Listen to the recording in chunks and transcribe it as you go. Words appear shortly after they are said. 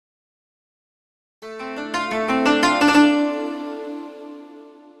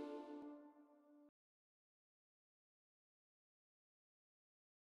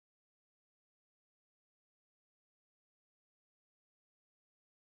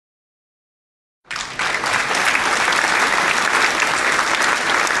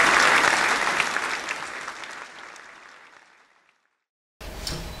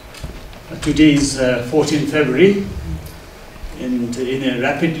Today is 14 February, and in a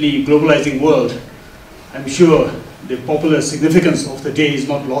rapidly globalizing world, I'm sure the popular significance of the day is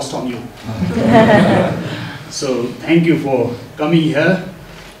not lost on you. So thank you for coming here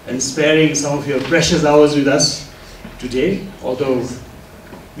and sparing some of your precious hours with us today, although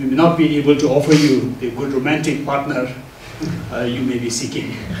we may not be able to offer you the good romantic partner you may be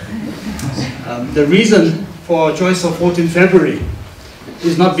seeking. The reason for our choice of 14 February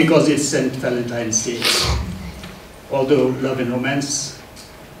is not because it's St. Valentine's Day, although love and romance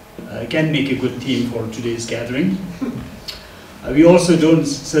can make a good theme for today's gathering. We also don't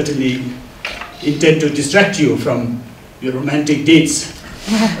certainly intend to distract you from your romantic dates,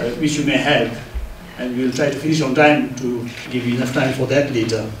 which you may have, and we'll try to finish on time to give you enough time for that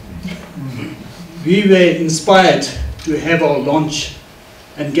later. We were inspired to have our launch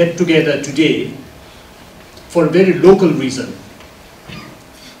and get together today for a very local reason.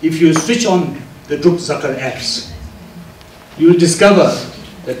 If you switch on the Druk Zakar apps, you will discover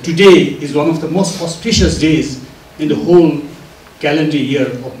that today is one of the most auspicious days in the whole calendar year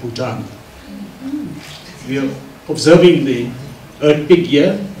of Bhutan. We are observing the Earth Peak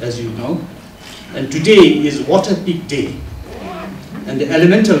year, as you know, and today is Water Peak Day, and the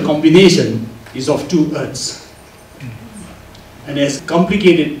elemental combination is of two Earths. And as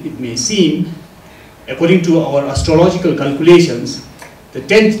complicated it may seem, according to our astrological calculations, the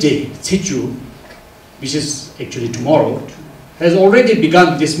 10th day, Tsichu, which is actually tomorrow, has already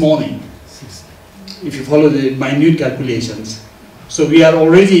begun this morning, if you follow the minute calculations. So we are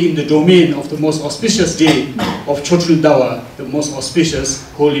already in the domain of the most auspicious day of Chotul Dawa, the most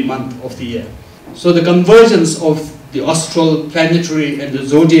auspicious holy month of the year. So the convergence of the astral, planetary, and the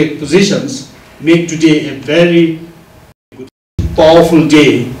zodiac positions make today a very good, powerful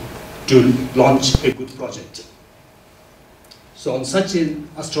day to launch a good project. So on such an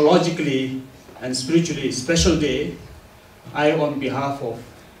astrologically and spiritually special day, I, on behalf of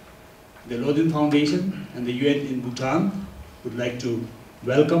the Lodin Foundation and the UN in Bhutan, would like to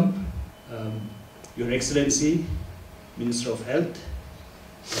welcome Your Excellency, Minister of Health,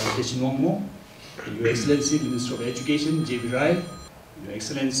 Deshin Wangmo, Your Excellency, Minister of Education, J.B. Rai, Your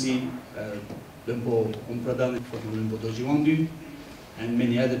Excellency, Lempo Ompradhan from Lempo Doji Wangdu, and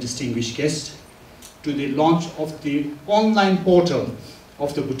many other distinguished guests, to the launch of the online portal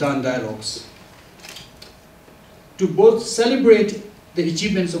of the Bhutan Dialogues. To both celebrate the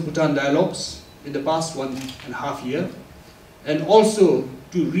achievements of Bhutan Dialogues in the past 1.5 years, and also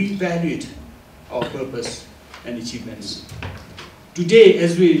to reevaluate our purpose and achievements. Today,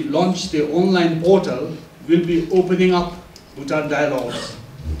 as we launch the online portal, we'll be opening up Bhutan Dialogues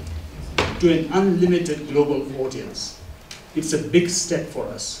to an unlimited global audience. It's a big step for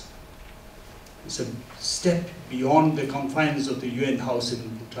us. It's a step beyond the confines of the UN House in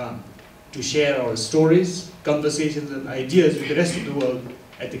Bhutan to share our stories, conversations, and ideas with the rest of the world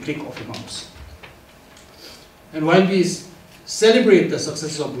at the click of a mouse. And while we celebrate the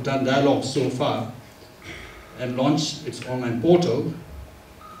success of Bhutan Dialogue so far and launch its online portal,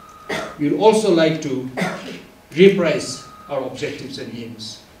 we'd also like to reprise our objectives and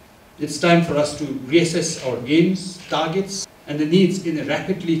aims. It's time for us to reassess our aims, targets, and the needs in a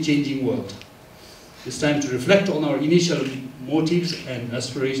rapidly changing world. It's time to reflect on our initial motives and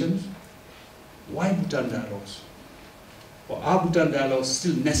aspirations. Why Bhutan Dialogues? Or are Bhutan Dialogues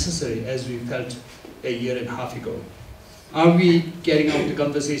still necessary as we felt a year and a half ago? Are we carrying out the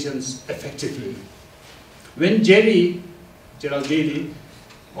conversations effectively? When Gerald Daly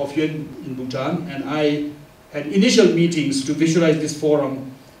of UN in Bhutan and I had initial meetings to visualize this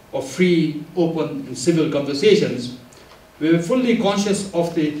forum of free, open, and civil conversations, we were fully conscious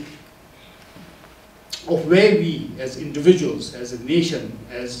of where we as individuals, as a nation,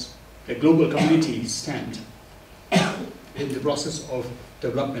 as a global community stand in the process of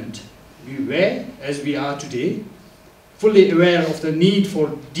development. We were, as we are today, fully aware of the need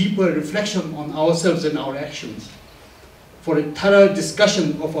for deeper reflection on ourselves and our actions, for a thorough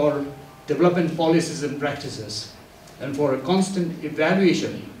discussion of our development policies and practices, and for a constant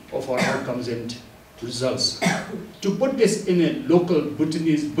evaluation of our outcomes and results. To put this in a local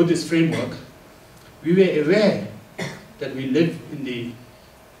Bhutanese Buddhist framework, we were aware that we live in the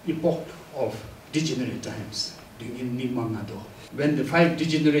epoch of degenerate times, when the 5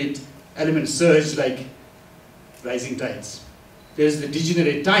 degenerate elements surge like rising tides. There's the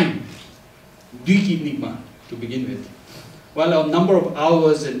degenerate time, Duiki Nigma, to begin with. While our number of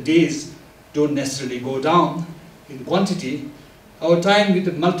hours and days don't necessarily go down in quantity, our time with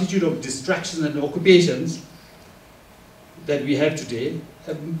the multitude of distractions and occupations that we have today,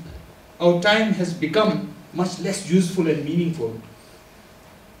 our time has become much less useful and meaningful.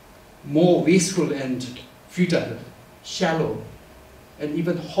 more wasteful and futile, shallow, and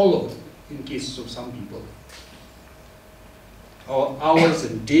even hollow in cases of some people. Our hours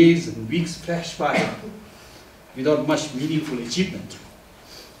and days and weeks flash by without much meaningful achievement.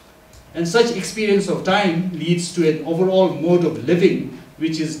 And such experience of time leads to an overall mode of living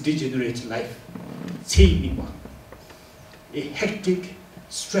which is degenerate life. A hectic,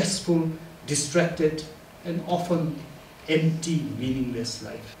 stressful, distracted, and often empty, meaningless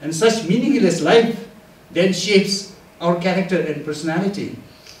life. And such meaningless life then shapes our character and personality,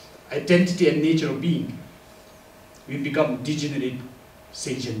 identity and nature of being. We become degenerate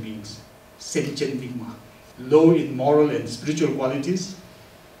sentient beings, sentient nigma, low in moral and spiritual qualities,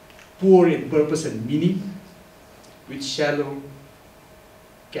 poor in purpose and meaning, with shallow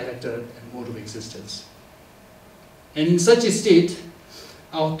character and mode of existence. And in such a state,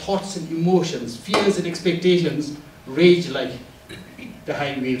 our thoughts and emotions, fears and expectations rage like the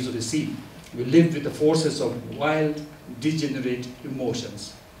high waves of the sea. We live with the forces of wild, degenerate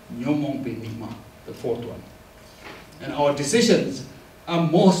emotions. Nyomongpe Nigma, the fourth one. And our decisions are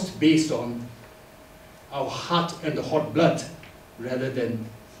most based on our heart and the hot blood rather than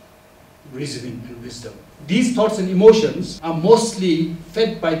reasoning and wisdom. These thoughts and emotions are mostly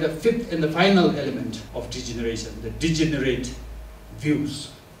fed by the fifth and the final element of degeneration, the degenerate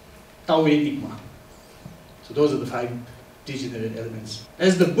views. Tawe Nigma. So those are the 5 degenerate elements.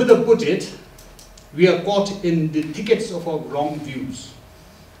 As the Buddha put it, we are caught in the thickets of our wrong views,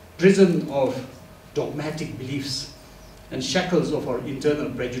 prison of dogmatic beliefs, and shackles of our internal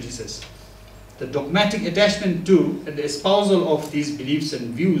prejudices. The dogmatic attachment to and the espousal of these beliefs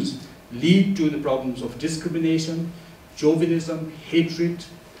and views lead to the problems of discrimination, chauvinism, hatred,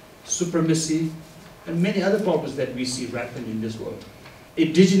 supremacy, and many other problems that we see rampant in this world.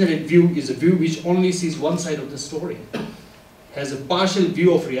 A degenerate view is a view which only sees one side of the story, has a partial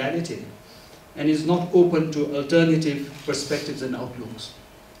view of reality, and is not open to alternative perspectives and outlooks.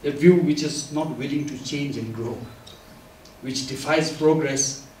 A view which is not willing to change and grow, which defies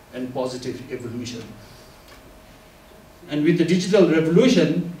progress and positive evolution. And with the digital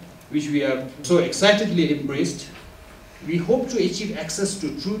revolution, which we have so excitedly embraced, we hope to achieve access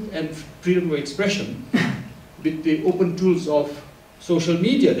to truth and freedom of expression with the open tools of social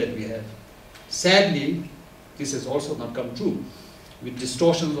media that we have. Sadly, this has also not come true, with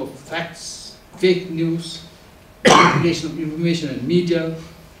distortions of facts, fake news, manipulation of information and media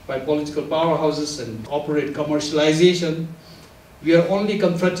by political powerhouses and corporate commercialization. We are only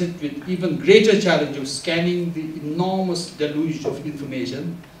confronted with even greater challenge of scanning the enormous deluge of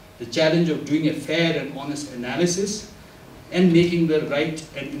information, the challenge of doing a fair and honest analysis, and making the right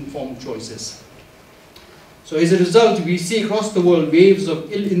and informed choices. So as a result, we see across the world waves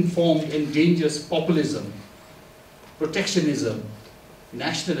of ill-informed and dangerous populism, protectionism,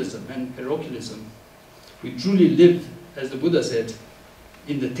 nationalism, and parochialism. We truly live, as the Buddha said,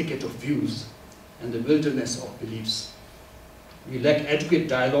 in the thicket of views and the wilderness of beliefs. We lack adequate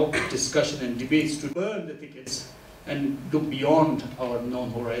dialogue, discussion, and debates to burn the thickets and look beyond our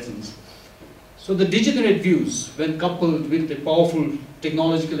known horizons. So the degenerate views, when coupled with the powerful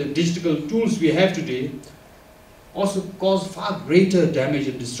technological and digital tools we have today, also cause far greater damage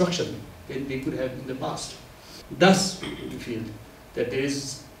and destruction than they could have in the past. Thus, we feel that there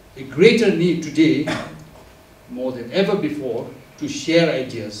is a greater need today, more than ever before, to share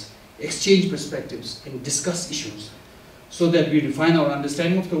ideas, exchange perspectives, and discuss issues, so that we refine our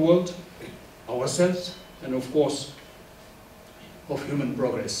understanding of the world, ourselves, and of course, of human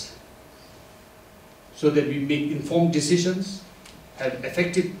progress, so that we make informed decisions, have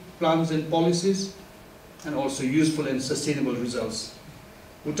effective plans and policies, and also useful and sustainable results.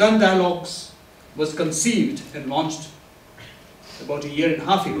 Bhutan Dialogues was conceived and launched about 1.5 years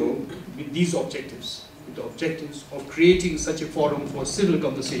ago with these objectives, with the objectives of creating such a forum for civil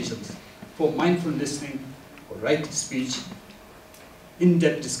conversations, for mindful listening, for right speech,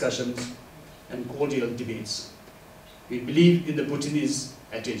 in-depth discussions, and cordial debates. We believe in the Bhutanese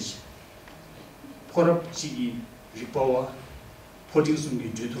adage, Porap Chigi Ripawa,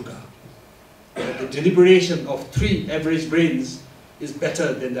 Podingsungi Duduga, that the deliberation of 3 average brains is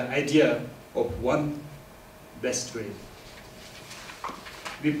better than the idea of 1 best brain.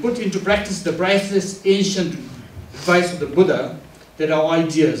 We put into practice the priceless ancient advice of the Buddha that our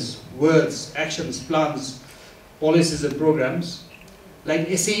ideas, words, actions, plans, policies, and programs, like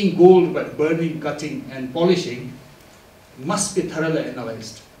assaying gold by burning, cutting, and polishing, must be thoroughly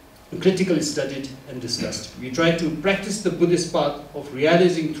analyzed, critically studied, and discussed. We try to practice the Buddhist path of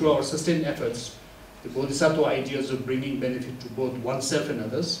realizing through our sustained efforts the Bodhisattva ideas of bringing benefit to both oneself and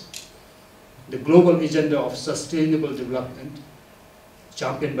others, the global agenda of sustainable development,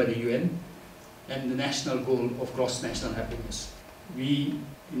 championed by the UN, and the national goal of cross-national happiness. We,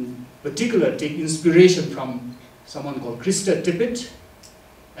 in particular, take inspiration from someone called Krista Tippett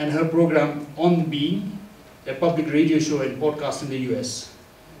and her program On Being, a public radio show and podcast in the US,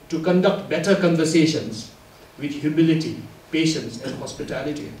 to conduct better conversations with humility, patience, and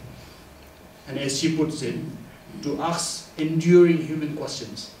hospitality. And as she puts it, to ask enduring human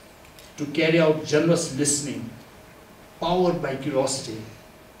questions, to carry out generous listening, powered by curiosity,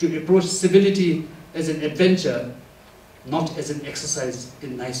 to approach civility as an adventure, not as an exercise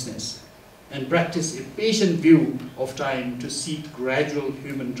in niceness, and practice a patient view of time to seek gradual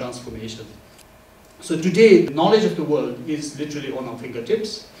human transformation. So today, the knowledge of the world is literally on our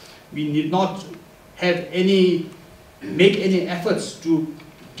fingertips. We need not make any efforts to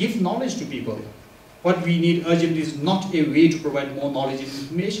give knowledge to people. What we need urgently is not a way to provide more knowledge and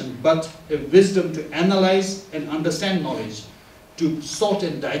information, but a wisdom to analyze and understand knowledge, to sort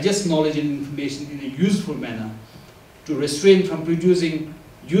and digest knowledge and information in a useful manner, to restrain from producing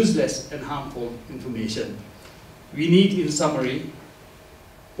useless and harmful information. We need, in summary,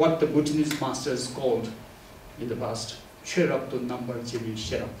 what the Bhutanese masters called in the past, Sherab to number Jiri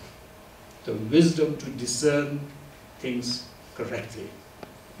Sherab, the wisdom to discern things correctly.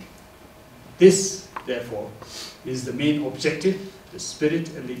 This, therefore, is the main objective, the spirit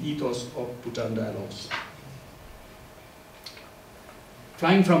and the ethos of Bhutan Dialogues.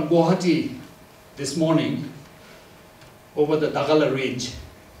 Flying from Guwahati this morning over the Dagala range,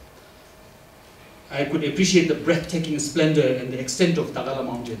 I could appreciate the breathtaking splendor and the extent of Dagala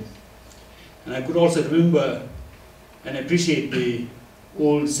mountain. And I could also remember and appreciate the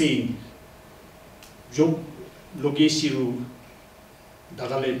old saying, Jog Logeshiru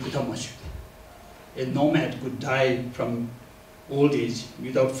Dagale Bhutamachu. A nomad could die from old age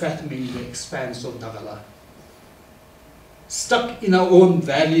without fathoming the expanse of Dagala. Stuck in our own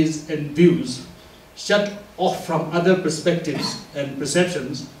values and views, shut off from other perspectives and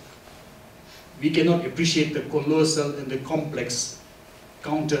perceptions, we cannot appreciate the colossal and the complex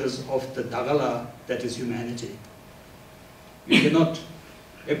counters of the Dagala that is humanity. We cannot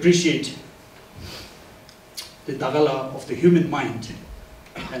appreciate the Dagala of the human mind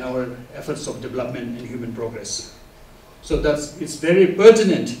and our efforts of development and human progress. So it's very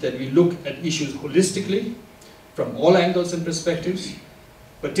pertinent that we look at issues holistically, from all angles and perspectives,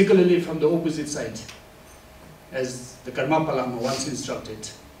 particularly from the opposite side, as the Karma Palama once instructed.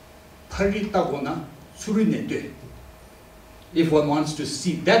 If one wants to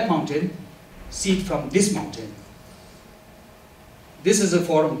see that mountain, see it from this mountain. This is a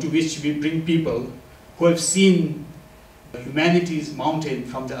forum to which we bring people who have seen humanity's mountain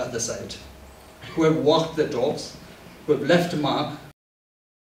from the other side, who have walked the talks, who have left a mark.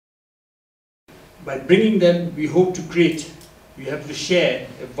 By bringing them, we hope to we have to share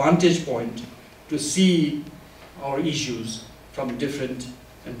a vantage point to see our issues from different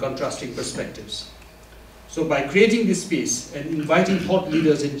and contrasting perspectives. So by creating this space and inviting thought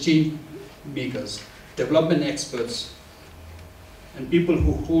leaders and change makers, development experts, and people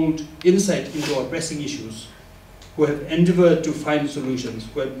who hold insight into our pressing issues, who have endeavored to find solutions,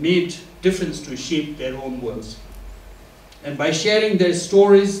 who have made difference to shape their own worlds. And by sharing their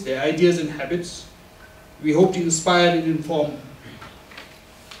stories, their ideas and habits, we hope to inspire and inform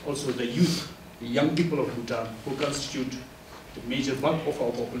also the youth, the young people of Bhutan, who constitute the major bulk of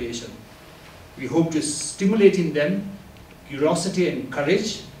our population. We hope to stimulate in them curiosity and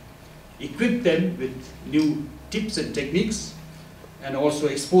courage, equip them with new tips and techniques, and also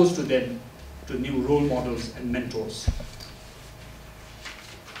expose to them to new role models and mentors.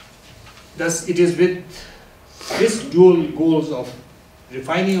 Thus, it is with this dual goals of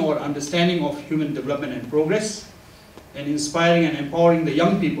refining our understanding of human development and progress, and inspiring and empowering the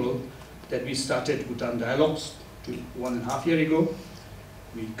young people that we started Bhutan Dialogues 1.5 years ago.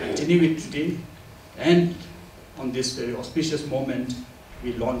 We continue it today, and on this very auspicious moment,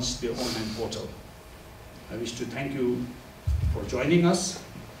 we launched the online portal. I wish to thank you for joining us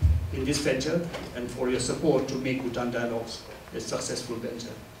in this venture and for your support to make Bhutan Dialogues a successful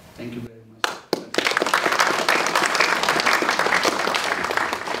venture. Thank you very much.